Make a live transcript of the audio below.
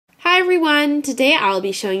Hi everyone! Today I'll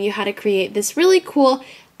be showing you how to create this really cool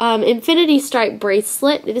infinity stripe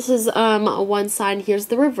bracelet. This is one side, here's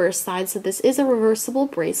the reverse side, so this is a reversible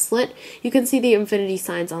bracelet. You can see the infinity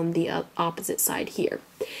signs on the opposite side here.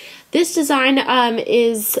 This design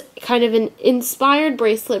is kind of an inspired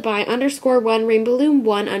bracelet by _1 Rainbow Loom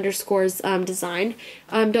 1 _ design.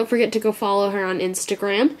 Don't forget to go follow her on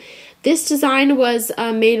Instagram. This design was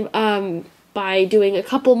made by doing a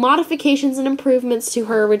couple modifications and improvements to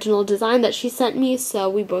her original design that she sent me, so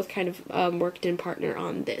we both kind of worked in partner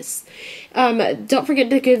on this. Don't forget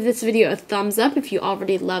to give this video a thumbs up if you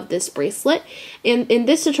already love this bracelet. And in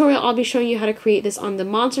this tutorial, I'll be showing you how to create this on the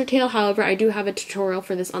monster tail. However, I do have a tutorial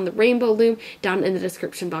for this on the rainbow loom down in the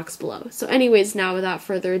description box below. So anyways, now without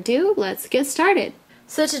further ado, let's get started.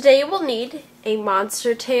 So today we'll need a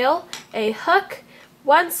monster tail, a hook,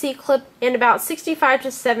 one C-clip, and about 65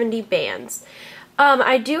 to 70 bands.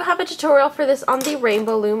 I do have a tutorial for this on the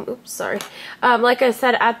rainbow loom. Oops, sorry. Like I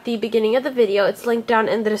said at the beginning of the video, it's linked down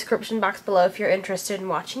in the description box below if you're interested in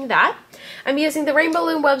watching that. I'm using the Rainbow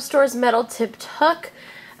Loom Web Store's metal tipped hook,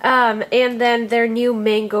 and then their new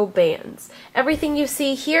mango bands. Everything you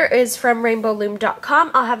see here is from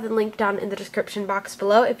rainbowloom.com. I'll have the link down in the description box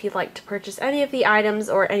below if you'd like to purchase any of the items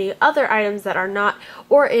or any other items that are not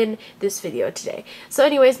or in this video today. So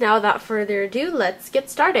anyways, now without further ado, let's get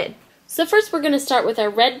started. So first we're going to start with our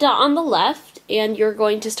red dot on the left, and you're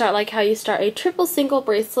going to start like how you start a triple single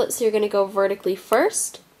bracelet. So you're going to go vertically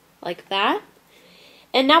first, like that.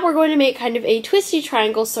 And now we're going to make kind of a twisty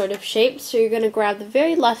triangle sort of shape. So you're going to grab the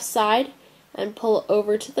very left side and pull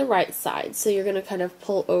over to the right side. So you're going to kind of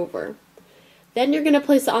pull over. Then you're going to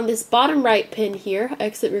place it on this bottom right pin here,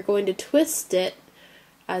 except you're going to twist it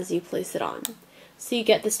as you place it on. So you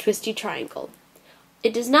get this twisty triangle.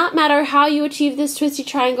 It does not matter how you achieve this twisty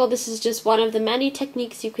triangle. This is just one of the many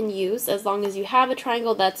techniques you can use. As long as you have a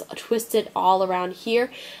triangle that's twisted all around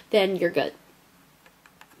here, then you're good.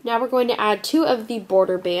 Now we're going to add 2 of the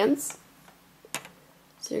border bands.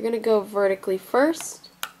 So you're going to go vertically first,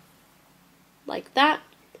 like that,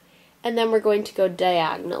 and then we're going to go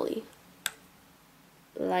diagonally,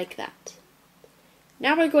 like that.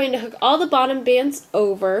 Now we're going to hook all the bottom bands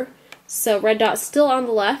over, so red dot still on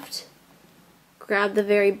the left. Grab the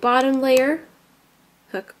very bottom layer,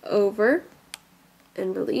 hook over,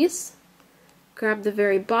 and release. Grab the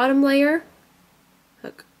very bottom layer,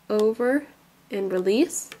 hook over, and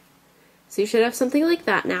release. So you should have something like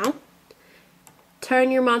that now. Turn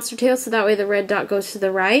your monster tail so that way the red dot goes to the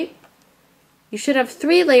right. You should have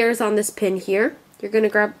 3 layers on this pin here. You're going to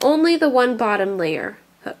grab only the one bottom layer,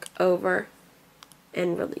 hook over,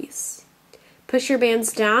 and release. Push your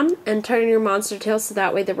bands down and turn your monster tail so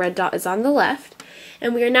that way the red dot is on the left.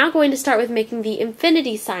 And we are now going to start with making the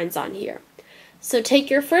infinity signs on here. So take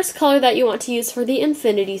your first color that you want to use for the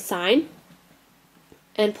infinity sign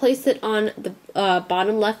and place it on the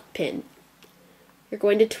bottom left pin. You're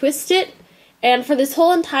going to twist it, and for this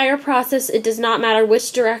whole entire process, it does not matter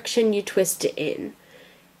which direction you twist it in.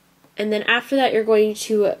 And then after that, you're going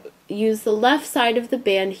to use the left side of the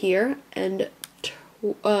band here and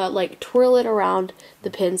like twirl it around the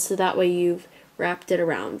pin so that way you've wrapped it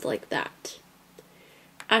around like that.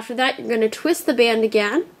 After that, you're going to twist the band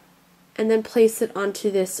again and then place it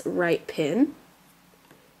onto this right pin.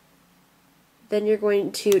 Then you're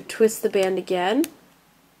going to twist the band again,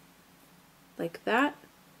 like that,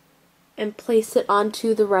 and place it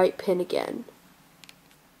onto the right pin again,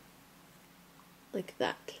 like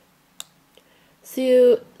that.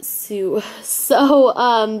 So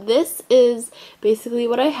this is basically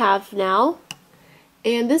what I have now.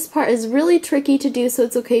 And this part is really tricky to do, so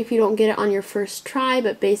it's okay if you don't get it on your first try,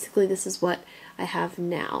 but basically this is what I have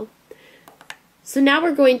now. So now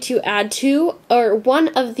we're going to add 1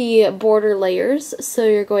 of the border layers. So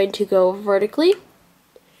you're going to go vertically,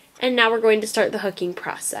 and now we're going to start the hooking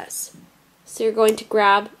process. So you're going to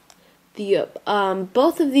grab the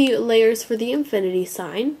both of the layers for the infinity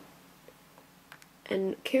sign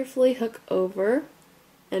and carefully hook over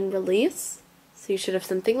and release. So you should have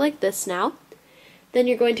something like this now. Then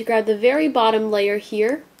you're going to grab the very bottom layer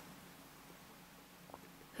here,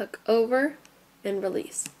 hook over, and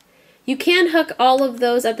release. You can hook all of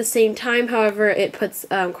those at the same time, however, it puts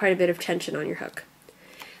quite a bit of tension on your hook.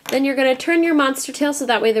 Then you're going to turn your monster tail so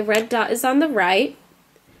that way the red dot is on the right,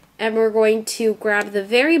 and we're going to grab the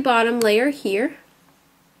very bottom layer here,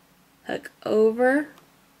 hook over,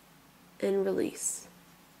 and release.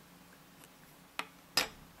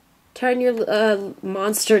 Turn your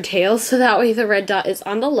monster tail so that way the red dot is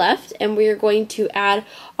on the left, and we are going to add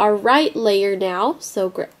our right layer now.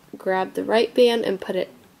 So grab the right band and put it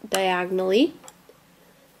diagonally.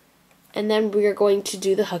 And then we are going to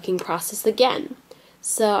do the hooking process again.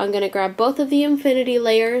 So I'm going to grab both of the infinity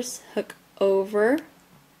layers, hook over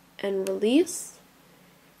and release.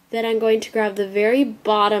 Then I'm going to grab the very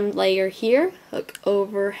bottom layer here, hook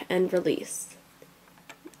over and release.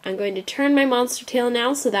 I'm going to turn my monster tail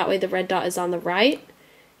now so that way the red dot is on the right.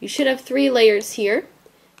 You should have 3 layers here.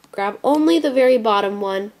 Grab only the very bottom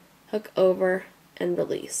one, hook over and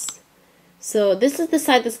release. So this is the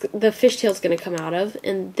side that the fishtail is going to come out of,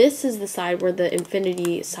 and this is the side where the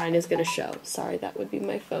infinity sign is going to show. Sorry, that would be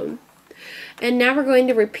my phone. And now we're going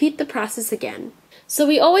to repeat the process again. So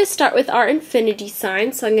we always start with our infinity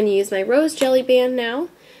sign, so I'm going to use my rose jelly band now,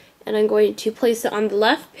 and I'm going to place it on the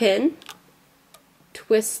left pin,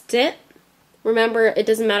 twist it. Remember, it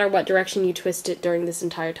doesn't matter what direction you twist it during this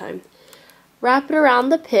entire time. Wrap it around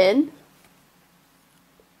the pin,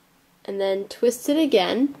 and then twist it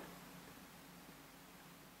again.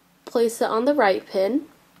 Place it on the right pin,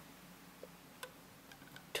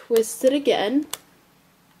 twist it again,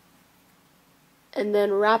 and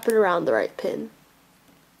then wrap it around the right pin.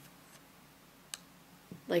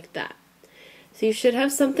 Like that. So you should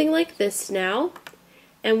have something like this now,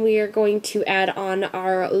 and we are going to add on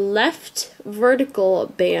our left vertical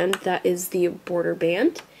band, that is the border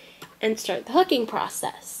band, and start the hooking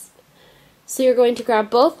process. So you're going to grab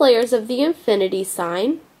both layers of the infinity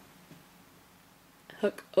sign,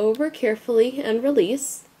 hook over carefully and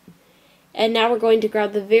release. And now we're going to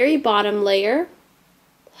grab the very bottom layer,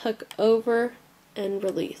 hook over and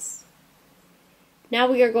release.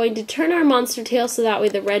 Now we are going to turn our monster tail so that way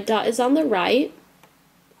the red dot is on the right.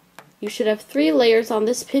 You should have 3 layers on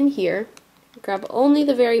this pin here. Grab only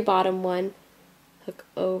the very bottom one, hook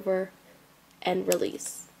over and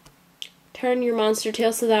release. Turn your monster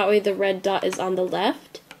tail so that way the red dot is on the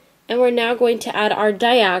left. And we're now going to add our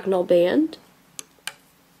diagonal band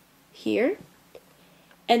here,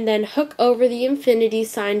 and then hook over the infinity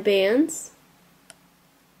sign bands,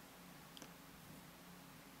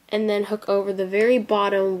 and then hook over the very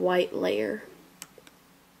bottom white layer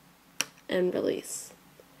and release.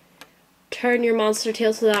 Turn your monster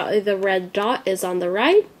tail so that the red dot is on the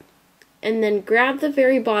right, and then grab the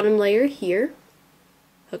very bottom layer here,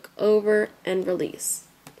 hook over and release.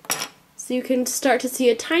 So you can start to see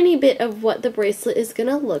a tiny bit of what the bracelet is going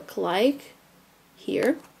to look like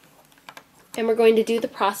here. And we're going to do the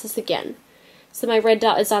process again. So my red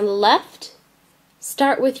dot is on the left.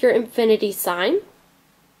 Start with your infinity sign.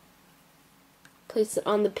 Place it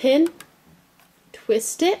on the pin.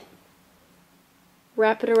 Twist it.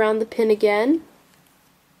 Wrap it around the pin again.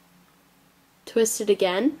 Twist it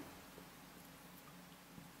again.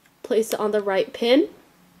 Place it on the right pin.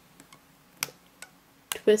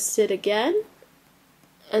 Twist it again.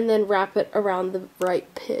 And then wrap it around the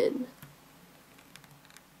right pin.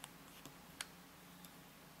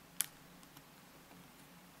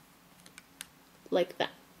 Like that.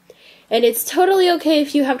 And it's totally okay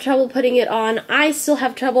if you have trouble putting it on. I still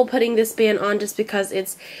have trouble putting this band on just because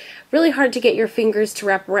it's really hard to get your fingers to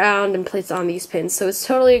wrap around and place on these pins. So it's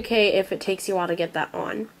totally okay if it takes you a while to get that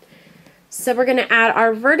on. So we're going to add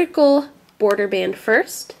our vertical border band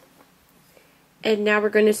first. And now we're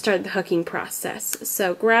going to start the hooking process.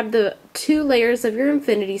 So grab the 2 layers of your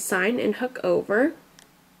infinity sign and hook over.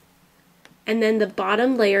 And then the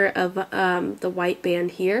bottom layer of the white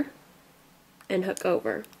band here, and hook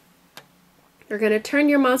over. You're going to turn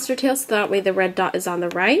your monster tail so that way the red dot is on the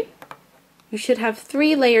right. You should have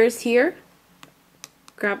 3 layers here.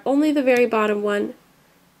 Grab only the very bottom one,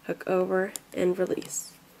 hook over and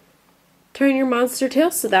release. Turn your monster tail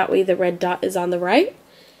so that way the red dot is on the right.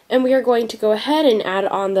 And we are going to go ahead and add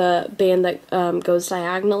on the band that goes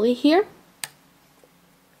diagonally here.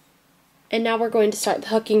 And now we're going to start the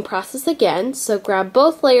hooking process again. So grab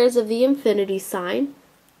both layers of the infinity sign,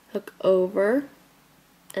 hook over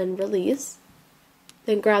and release.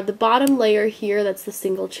 Then grab the bottom layer here, that's the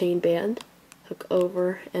single chain band, hook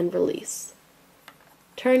over and release.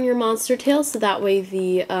 Turn your monster tail so that way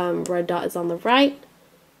the red dot is on the right.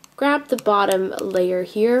 Grab the bottom layer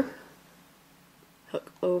here,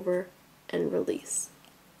 hook over and release.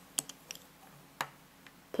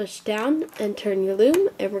 Push down and turn your loom,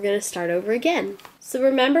 and we're going to start over again. So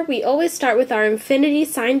remember, we always start with our infinity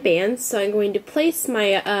sign bands, so I'm going to place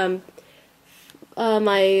my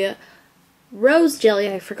my rose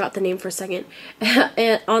jelly, I forgot the name for a second,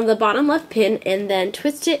 on the bottom left pin, and then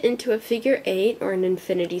twist it into a figure 8 or an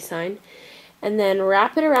infinity sign, and then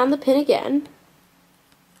wrap it around the pin again.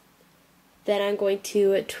 Then I'm going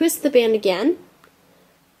to twist the band again,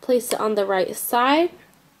 place it on the right side,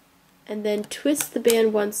 and then twist the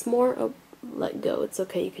band once more. Oh, let go, it's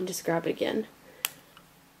okay, you can just grab it again.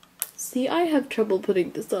 See, I have trouble putting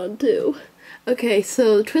this on too. Okay,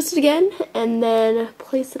 so twist it again and then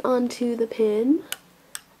place it onto the pin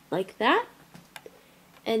like that.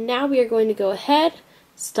 And now we are going to go ahead,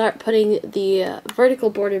 start putting the vertical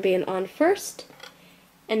border band on first.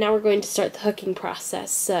 And now we're going to start the hooking process.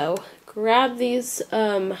 So grab these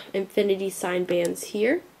infinity sign bands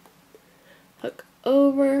here, hook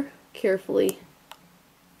over carefully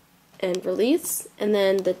and release, and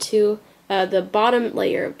then the bottom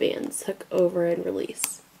layer of bands, hook over and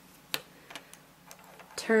release.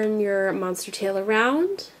 Turn your monster tail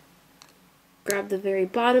around, grab the very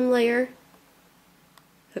bottom layer,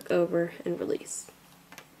 hook over and release.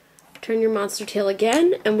 Turn your monster tail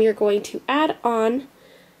again, and we are going to add on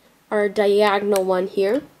our diagonal one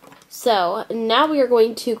here. So now we are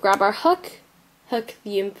going to grab our hook, hook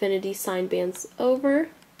the infinity sign bands over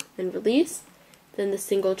and release, then the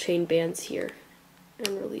single chain bands here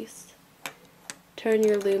and release. Turn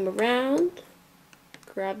your loom around,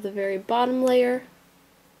 grab the very bottom layer,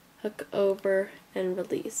 hook over and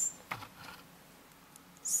release.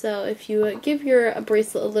 So if you give your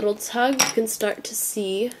bracelet a little tug, you can start to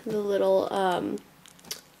see the little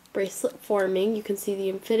bracelet forming. You can see the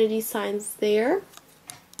infinity signs there,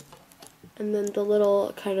 and then the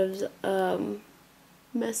little kind of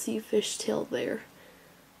messy fishtail there.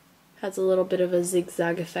 Has a little bit of a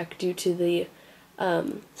zigzag effect due to the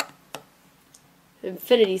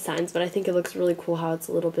infinity signs, but I think it looks really cool how it's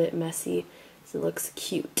a little bit messy, so it looks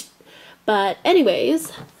cute. But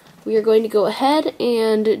anyways, we are going to go ahead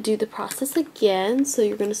and do the process again. So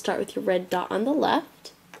you're going to start with your red dot on the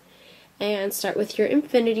left and start with your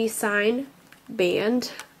infinity sign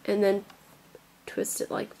band, and then twist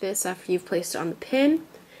it like this after you've placed it on the pin.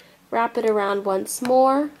 Wrap it around once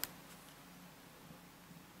more,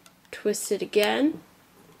 twist it again,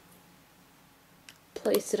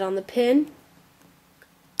 place it on the pin,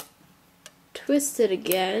 twist it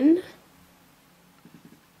again,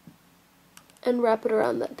 and wrap it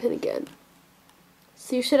around that pin again.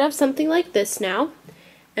 So you should have something like this now,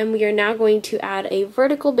 and we are now going to add a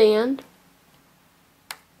vertical band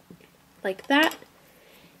like that.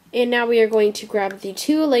 And now we are going to grab the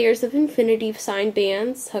 2 layers of infinity sign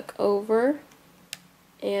bands, hook over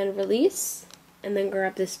and release, and then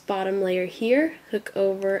grab this bottom layer here, hook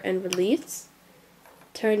over and release.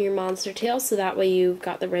 Turn your monster tail so that way you've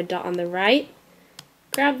got the red dot on the right.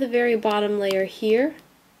 Grab the very bottom layer here,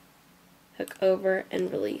 hook over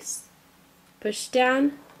and release. Push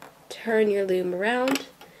down, turn your loom around,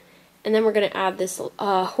 and then we're going to add this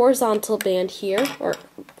horizontal band here, or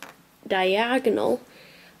diagonal.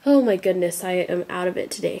 Oh my goodness, I am out of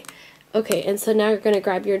it today. Okay, and so now you're going to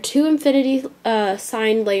grab your 2 infinity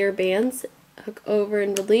sign layer bands, hook over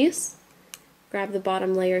and release. Grab the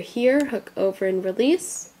bottom layer here, hook over and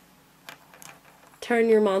release. Turn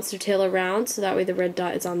your monster tail around so that way the red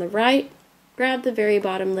dot is on the right. Grab the very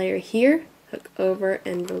bottom layer here, hook over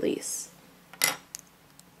and release.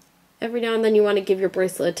 Every now and then you want to give your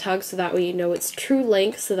bracelet a tug so that way you know its true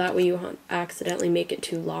length, so that way you won't accidentally make it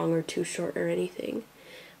too long or too short or anything.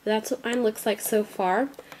 But that's what mine looks like so far.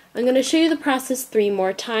 I'm going to show you the process 3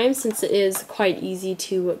 more times since it is quite easy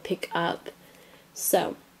to pick up.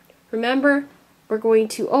 So, remember, we're going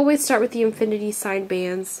to always start with the infinity sign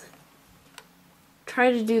bands.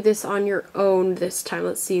 Try to do this on your own this time.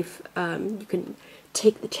 Let's see if you can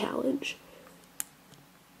take the challenge.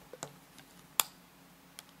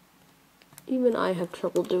 Even I have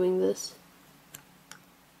trouble doing this.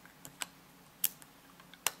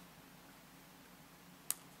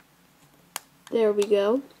 There we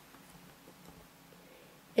go.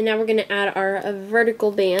 And now we're going to add our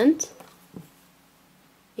vertical band,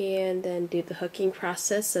 and then do the hooking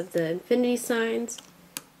process of the infinity signs,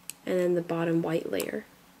 and then the bottom white layer.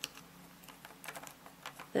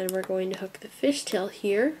 Then we're going to hook the fishtail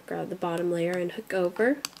here, grab the bottom layer and hook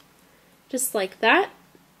over, just like that.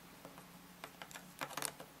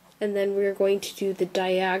 And then we're going to do the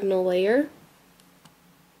diagonal layer,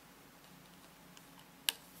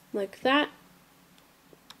 like that.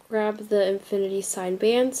 Grab the infinity sign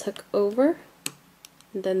bands, hook over,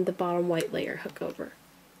 and then the bottom white layer, hook over.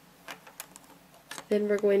 Then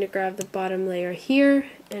we're going to grab the bottom layer here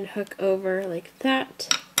and hook over like that.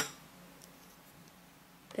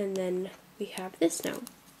 And then we have this now.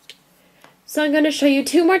 So I'm going to show you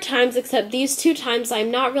 2 more times, except these 2 times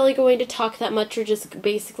I'm not really going to talk that much. We're just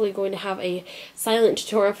basically going to have a silent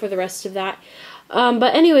tutorial for the rest of that.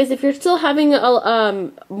 But anyways, if you're still having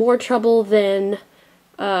more trouble than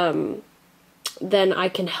I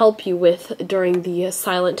can help you with during the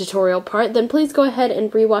silent tutorial part, then please go ahead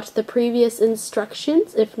and rewatch the previous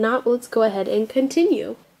instructions. If not, let's go ahead and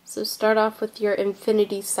continue. So start off with your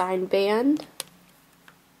infinity sign band.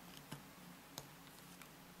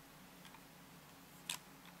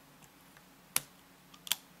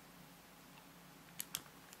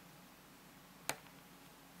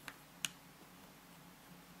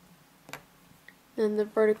 And the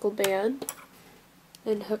vertical band,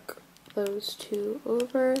 and hook those two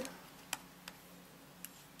over.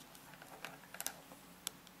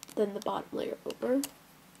 Then the bottom layer over.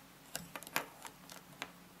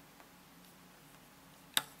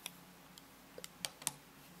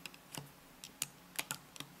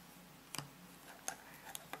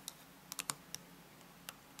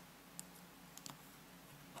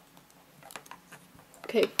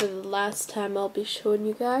 Okay, for the last time I'll be showing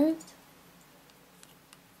you guys.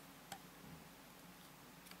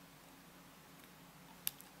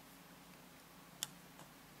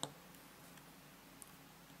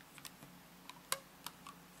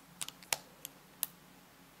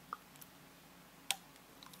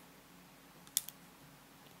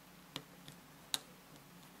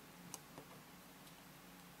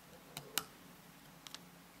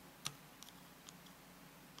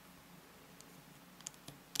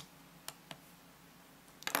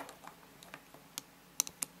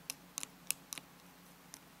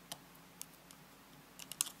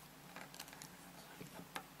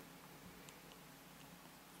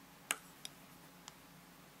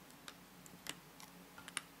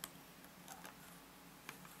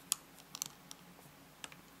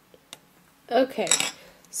 Okay,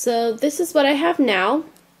 so this is what I have now,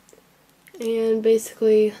 and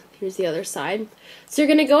basically here's the other side. So you're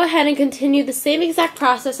going to go ahead and continue the same exact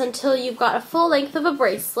process until you've got a full length of a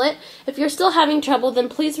bracelet. If you're still having trouble, then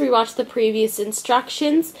please rewatch the previous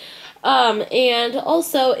instructions. And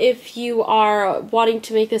also, if you are wanting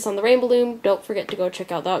to make this on the rainbow loom, don't forget to go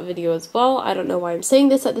check out that video as well. I don't know why I'm saying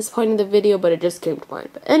this at this point in the video, but it just came to mind.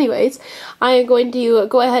 But anyways, I am going to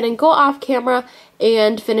go ahead and go off camera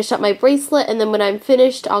and finish up my bracelet, and then when I'm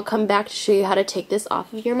finished, I'll come back to show you how to take this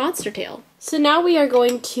off of your monster tail. So now we are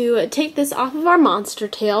going to take this off of our monster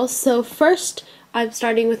tail. So first, I'm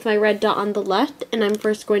starting with my red dot on the left, and I'm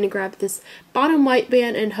first going to grab this bottom white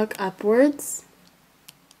band and hook upwards.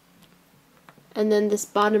 And then this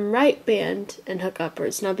bottom right band and hook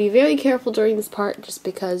upwards. Now be very careful during this part just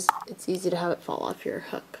because it's easy to have it fall off your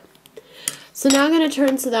hook. So now I'm going to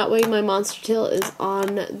turn so that way my monster tail is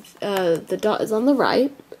on, the dot is on the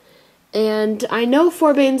right. And I know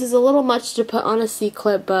 4 bands is a little much to put on a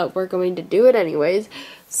C-clip, but we're going to do it anyways.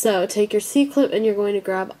 So take your C-clip and you're going to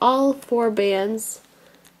grab all 4 bands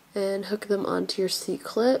and hook them onto your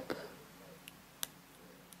C-clip.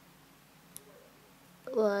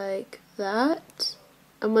 Like that.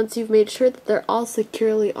 And once you've made sure that they're all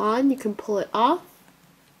securely on, you can pull it off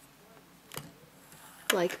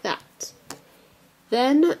like that.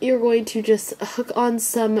 Then you're going to just hook on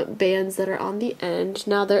some bands that are on the end.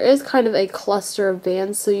 Now there is kind of a cluster of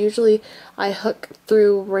bands, so usually I hook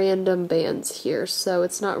through random bands here, so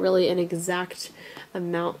it's not really an exact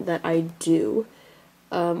amount that I do,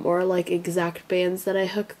 or like exact bands that I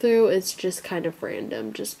hook through. It's just kind of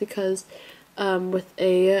random, just because with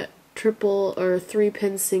a triple or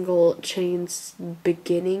 3-pin single chains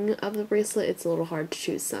beginning of the bracelet, it's a little hard to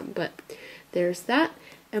choose some, but there's that,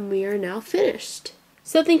 and we are now finished.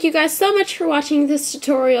 So thank you guys so much for watching this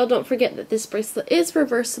tutorial. Don't forget that this bracelet is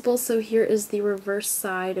reversible, so here is the reverse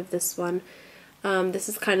side of this one. This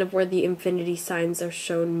is kind of where the infinity signs are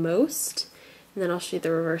shown most, and then I'll show you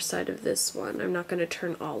the reverse side of this one. I'm not going to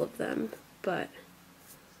turn all of them, but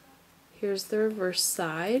here's the reverse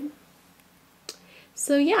side.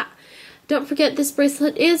 So yeah, don't forget this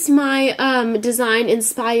bracelet is my design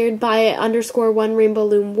inspired by _1 Rainbow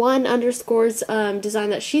Loom 1 underscore's design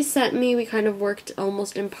that she sent me. We kind of worked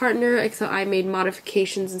almost in partner, except I made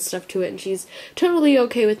modifications and stuff to it, and she's totally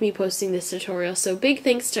okay with me posting this tutorial, so big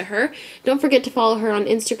thanks to her. Don't forget to follow her on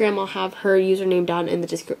Instagram. I'll have her username down in the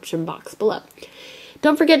description box below.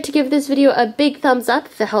 Don't forget to give this video a big thumbs up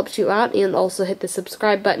if it helps you out, and also hit the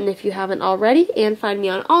subscribe button if you haven't already, and find me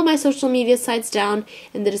on all my social media sites down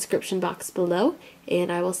in the description box below,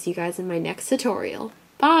 and I will see you guys in my next tutorial.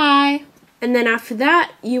 Bye! And then after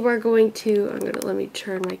that, you are going to, let me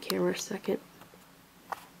turn my camera a second.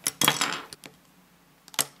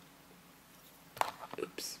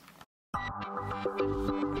 Oops.